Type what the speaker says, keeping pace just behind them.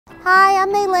Hi,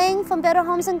 I'm Mei Ling from Better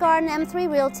Homes and Garden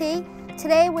M3 Realty.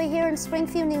 Today we're here in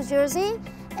Springfield, New Jersey,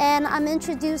 and I'm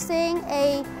introducing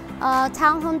a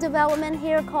townhome development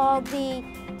here called the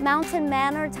Mountain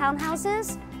Manor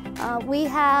Townhouses. We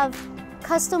have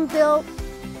custom-built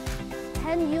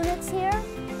 10 units here.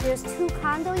 There's 2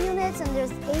 condo units and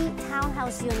there's 8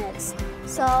 townhouse units.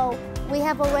 So we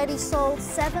have already sold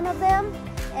 7 of them,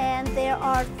 and there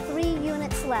are 3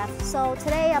 units left. So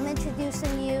today I'm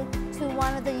introducing you to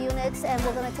one of the units, and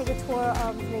we're going to take a tour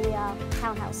of the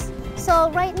townhouse.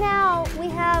 So right now we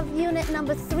have unit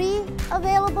number 3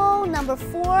 available, number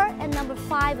 4, and number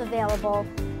 5 available.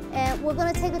 And we're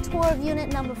going to take a tour of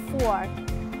unit number 4.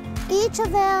 Each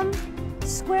of them,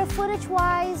 square footage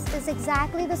wise, is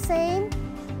exactly the same.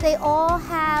 They all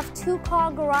have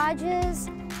 2-car garages.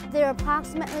 They're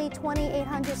approximately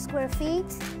 2,800 square feet.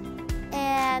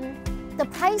 And the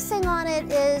pricing on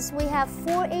it is we have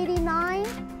 $489,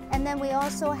 and then we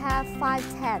also have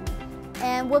 $510.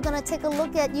 And we're going to take a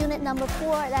look at unit number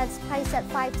 4 that's priced at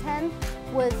 $510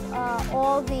 with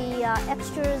all the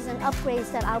extras and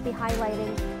upgrades that I'll be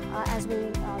highlighting as we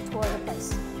tour the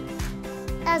place.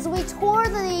 As we tour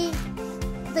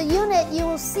the unit, you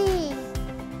will see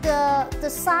the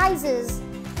sizes,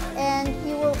 and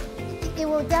it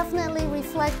will definitely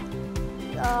reflect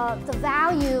the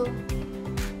value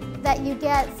that you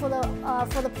get for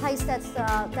the price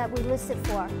that we listed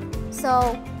for.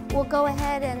 So we'll go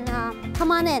ahead and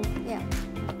come on in. Yeah.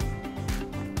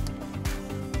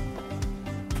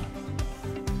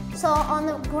 So on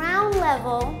the ground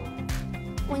level,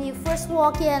 when you first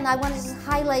walk in, I want to just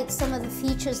highlight some of the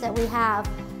features that we have.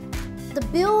 The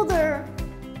builder,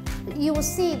 you will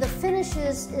see the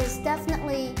finishes is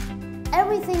definitely,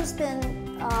 everything's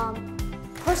been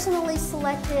personally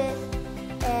selected,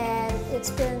 and it's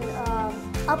been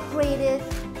upgraded.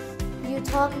 You're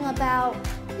talking about,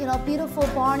 beautiful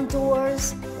barn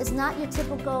doors. It's not your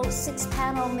typical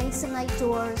 6-panel masonite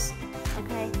doors.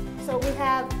 Okay, so we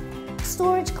have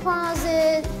storage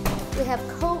closet, we have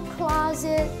coat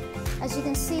closet. As you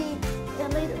can see,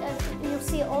 you'll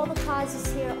see all the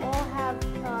closets here all have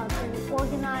been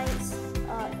organized.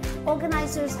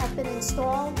 Organizers have been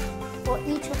installed for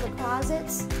each of the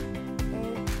closets.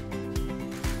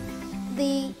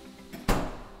 The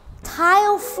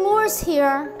tile floors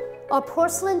here are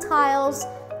porcelain tiles.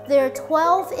 They're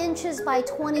 12 inches by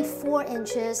 24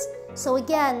 inches. So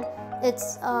again,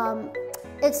 it's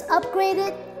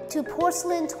upgraded to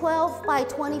porcelain 12 by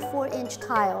 24 inch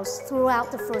tiles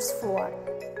throughout the first floor.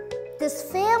 This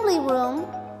family room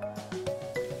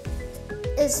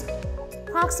is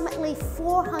approximately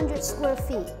 400 square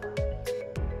feet.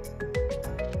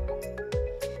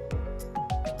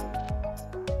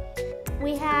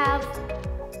 We have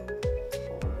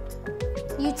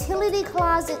utility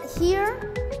closet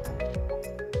here,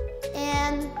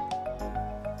 and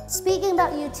speaking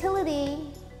about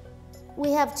utility,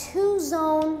 we have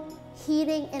 2-zone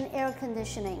heating and air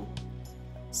conditioning.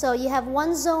 So you have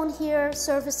one zone here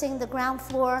servicing the ground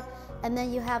floor, and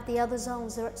then you have the other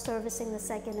zones servicing the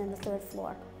 2nd and the 3rd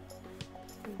floor.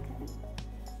 Okay.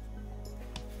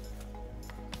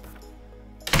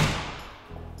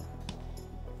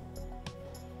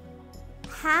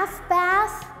 Half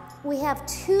bath, we have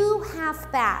 2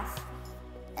 half bath,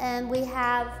 and we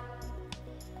have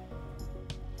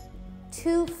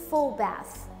 2 full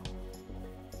bath.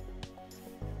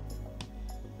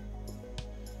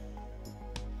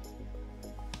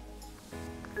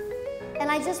 And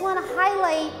I just want to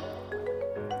highlight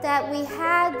that we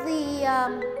had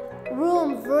the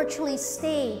room virtually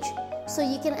staged, so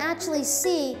you can actually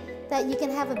see that you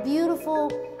can have a beautiful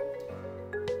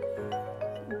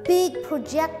big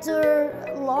projector,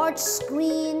 large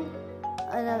screen,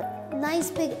 and a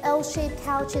nice big L-shaped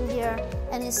couch in here,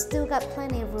 and it's still got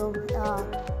plenty of room.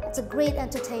 It's a great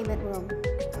entertainment room.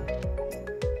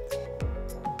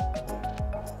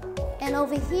 And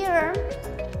over here,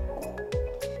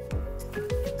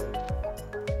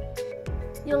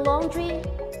 your laundry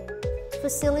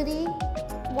facility,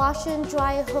 washer and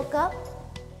dryer hookup.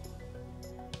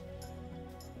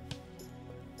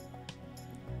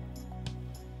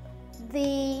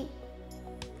 The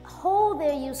hole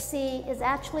there you see is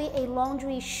actually a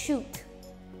laundry chute,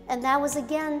 and that was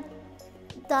again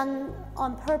done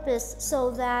on purpose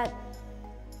so that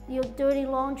your dirty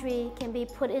laundry can be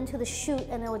put into the chute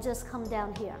and it will just come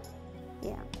down here.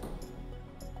 Yeah.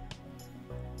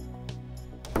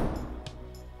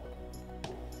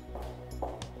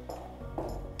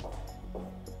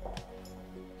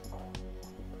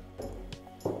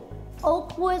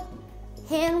 Oak wood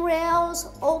handrails,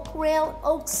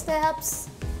 oak steps,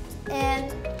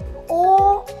 and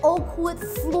all oak wood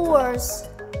floors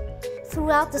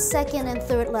throughout the second and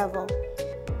third level.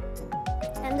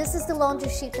 And this is the laundry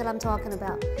sheet that I'm talking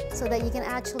about, so that you can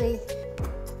actually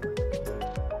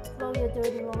throw your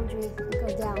dirty laundry and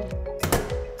go down.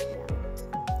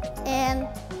 Yeah. And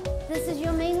this is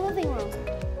your main living room.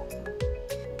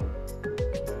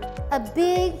 A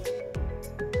big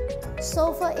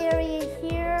sofa area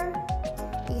here.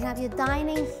 You can have your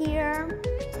dining here.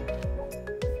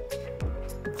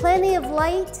 Plenty of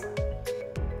light.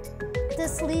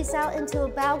 This leads out into a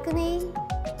balcony.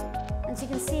 As you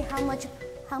can see how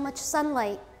much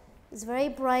sunlight. It's very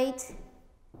bright.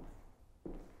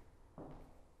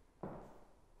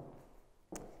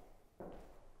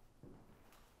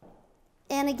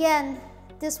 And again,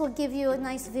 this will give you a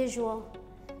nice visual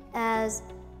as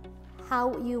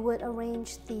how you would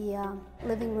arrange the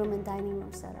living room and dining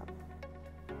room setup.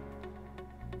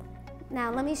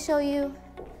 Now let me show you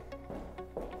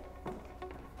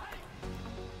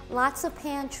lots of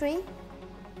pantry,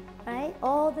 right?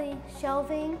 All the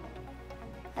shelving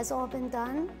has all been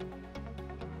done.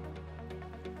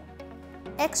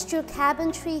 Extra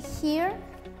cabinetry here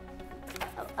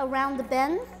around the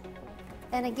bend.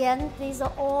 And again, these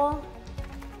are all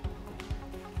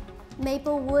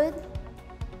maple wood.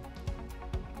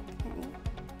 Okay.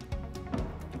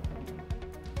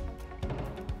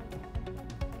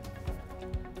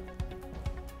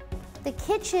 The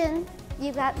kitchen,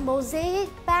 you got mosaic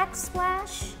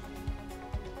backsplash.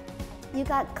 You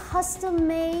got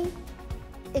custom-made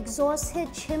exhaust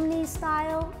hood chimney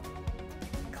style,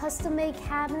 custom-made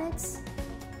cabinets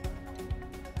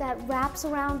that wraps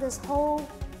around this whole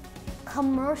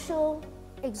commercial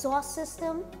exhaust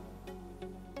system.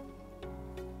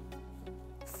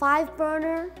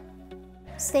 5-burner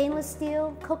stainless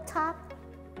steel cooktop.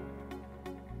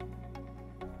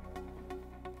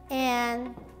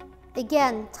 And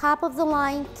again, top of the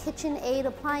line KitchenAid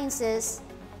appliances.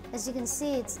 As you can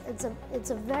see, it's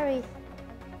a very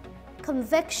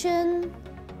convection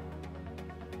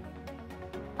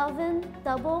oven,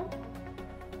 double.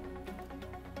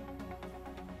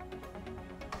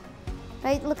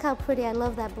 Right, look how pretty, I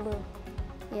love that blue.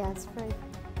 Yeah, it's very.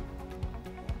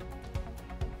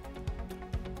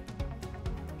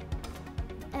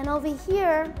 And over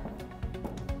here,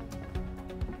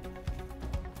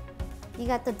 you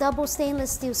got the double stainless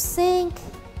steel sink.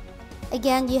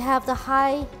 Again, you have the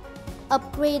high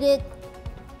upgraded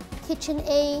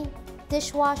KitchenAid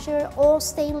dishwasher, all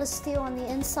stainless steel on the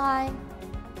inside.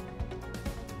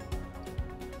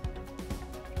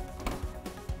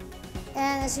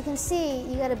 And as you can see,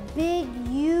 you got a big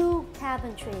U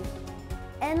cabinetry,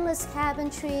 endless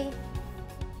cabinetry,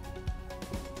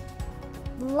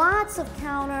 lots of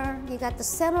counter. You got the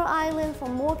center island for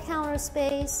more counter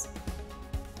space.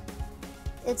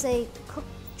 It's a cook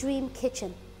dream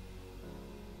kitchen.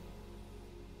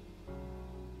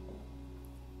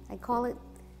 I call it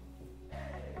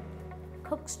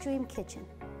Cook's Dream Kitchen.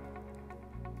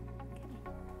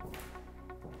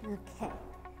 Okay.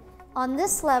 On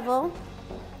this level,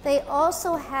 they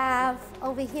also have,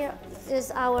 over here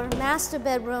is our master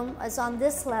bedroom, is on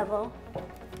this level.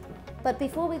 But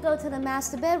before we go to the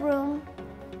master bedroom,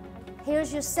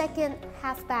 here's your second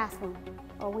half bathroom,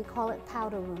 or we call it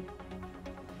powder room.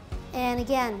 And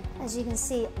again, as you can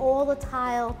see, all the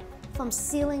tile from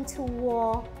ceiling to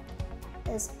wall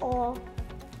is all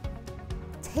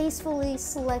tastefully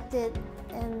selected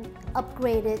and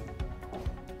upgraded.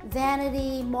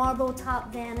 Vanity, marble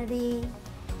top vanity.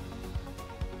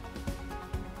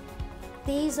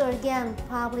 These are again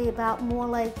probably about more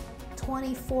like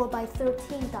 24 by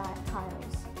 13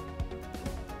 tiles.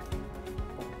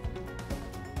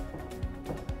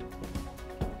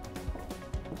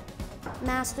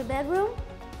 Master bedroom.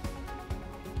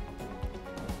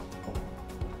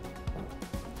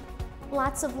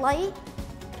 Lots of light.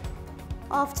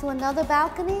 Off to another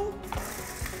balcony.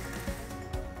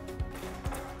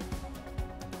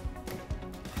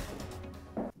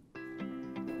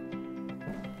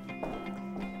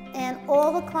 And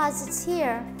all the closets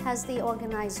here has the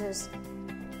organizers.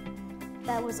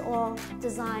 That was all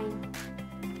designed.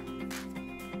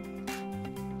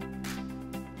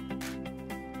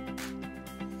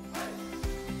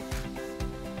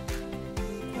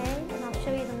 Okay, and I'll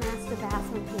show you the master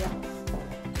bathroom here.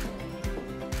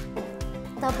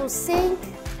 Double sink,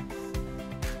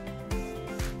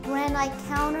 granite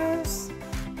counters,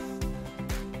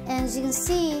 and as you can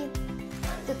see,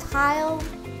 the tile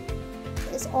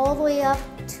is all the way up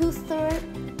 2/3,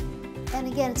 and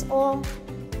again, it's all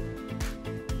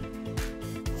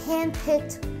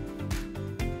hand-picked,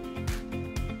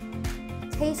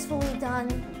 tastefully done.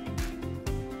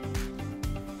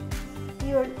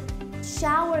 Your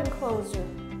shower enclosure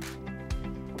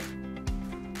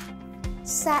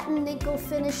satin nickel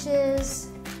finishes,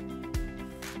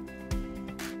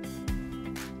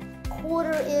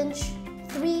 1/4 inch,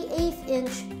 3/8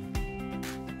 inch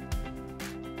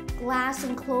glass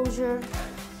enclosure,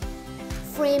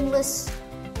 frameless.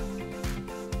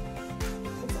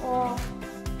 It's all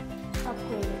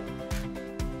upgraded.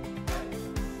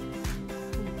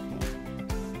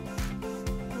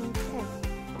 Okay.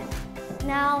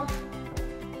 Now,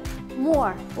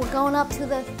 more. We're going up to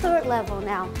the 3rd level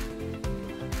now.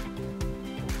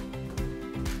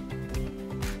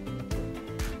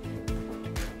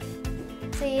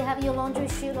 So you have your laundry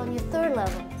chute on your 3rd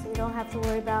level, so you don't have to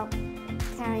worry about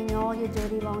carrying all your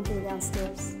dirty laundry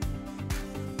downstairs.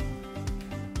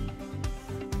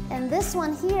 And this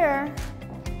one here,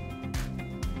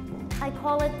 I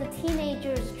call it the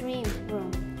teenager's dream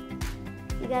room.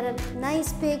 You got a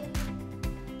nice big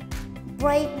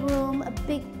bright room, a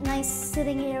big nice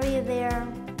sitting area there.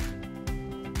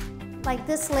 Like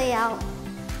this layout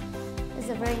is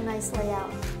a very nice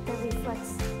layout that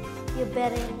reflects your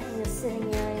bedding and your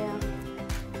sitting area.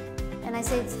 And I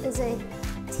say it's a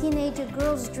teenager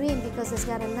girl's dream because it's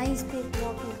got a nice big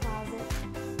walk-in closet.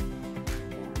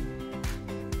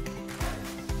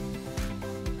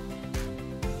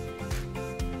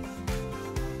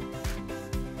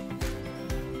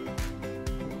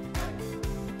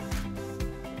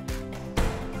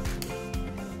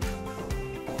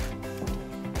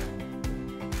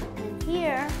 And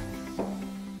here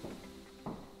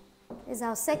is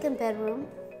our 2nd bedroom.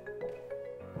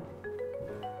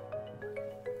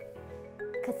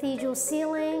 Cathedral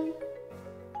ceiling,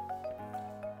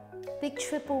 big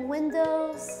triple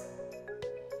windows,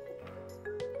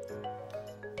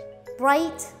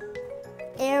 bright,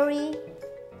 airy,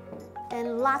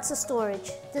 and lots of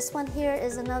storage. This one here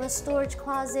is another storage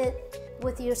closet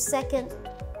with your 2nd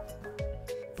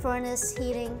furnace,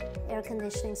 heating, air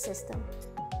conditioning system.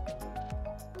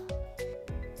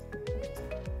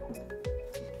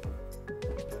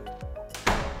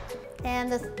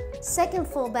 And the 2nd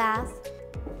full bath.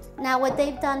 Now what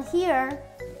they've done here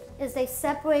is they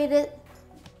separated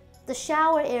the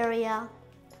shower area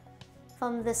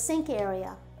from the sink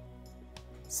area.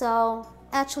 So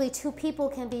actually 2 people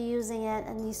can be using it,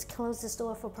 and you close this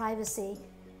door for privacy.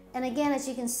 And again, as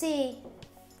you can see,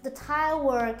 the tile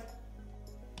work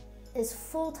is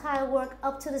full tile work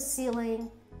up to the ceiling,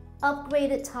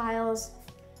 upgraded tiles,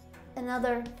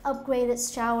 another upgraded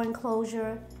shower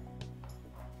enclosure,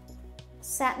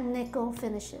 satin nickel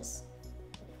finishes.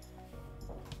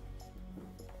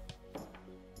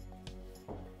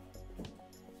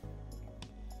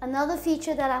 Another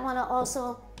feature that I want to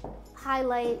also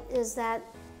highlight is that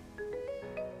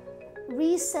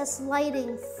recessed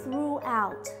lighting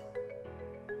throughout.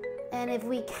 And if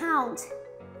we count,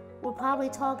 we're probably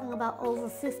talking about over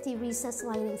 50 recessed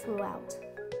lighting throughout.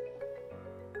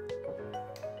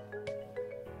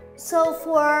 So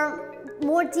for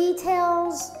more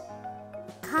details,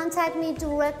 contact me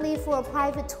directly for a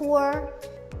private tour.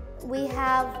 We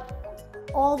have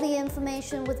all the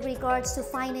information with regards to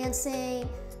financing,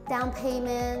 down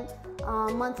payment,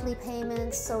 monthly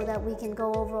payments, so that we can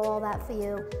go over all that for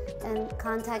you. And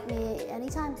contact me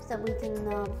anytime that we can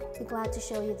be glad to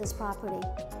show you this property.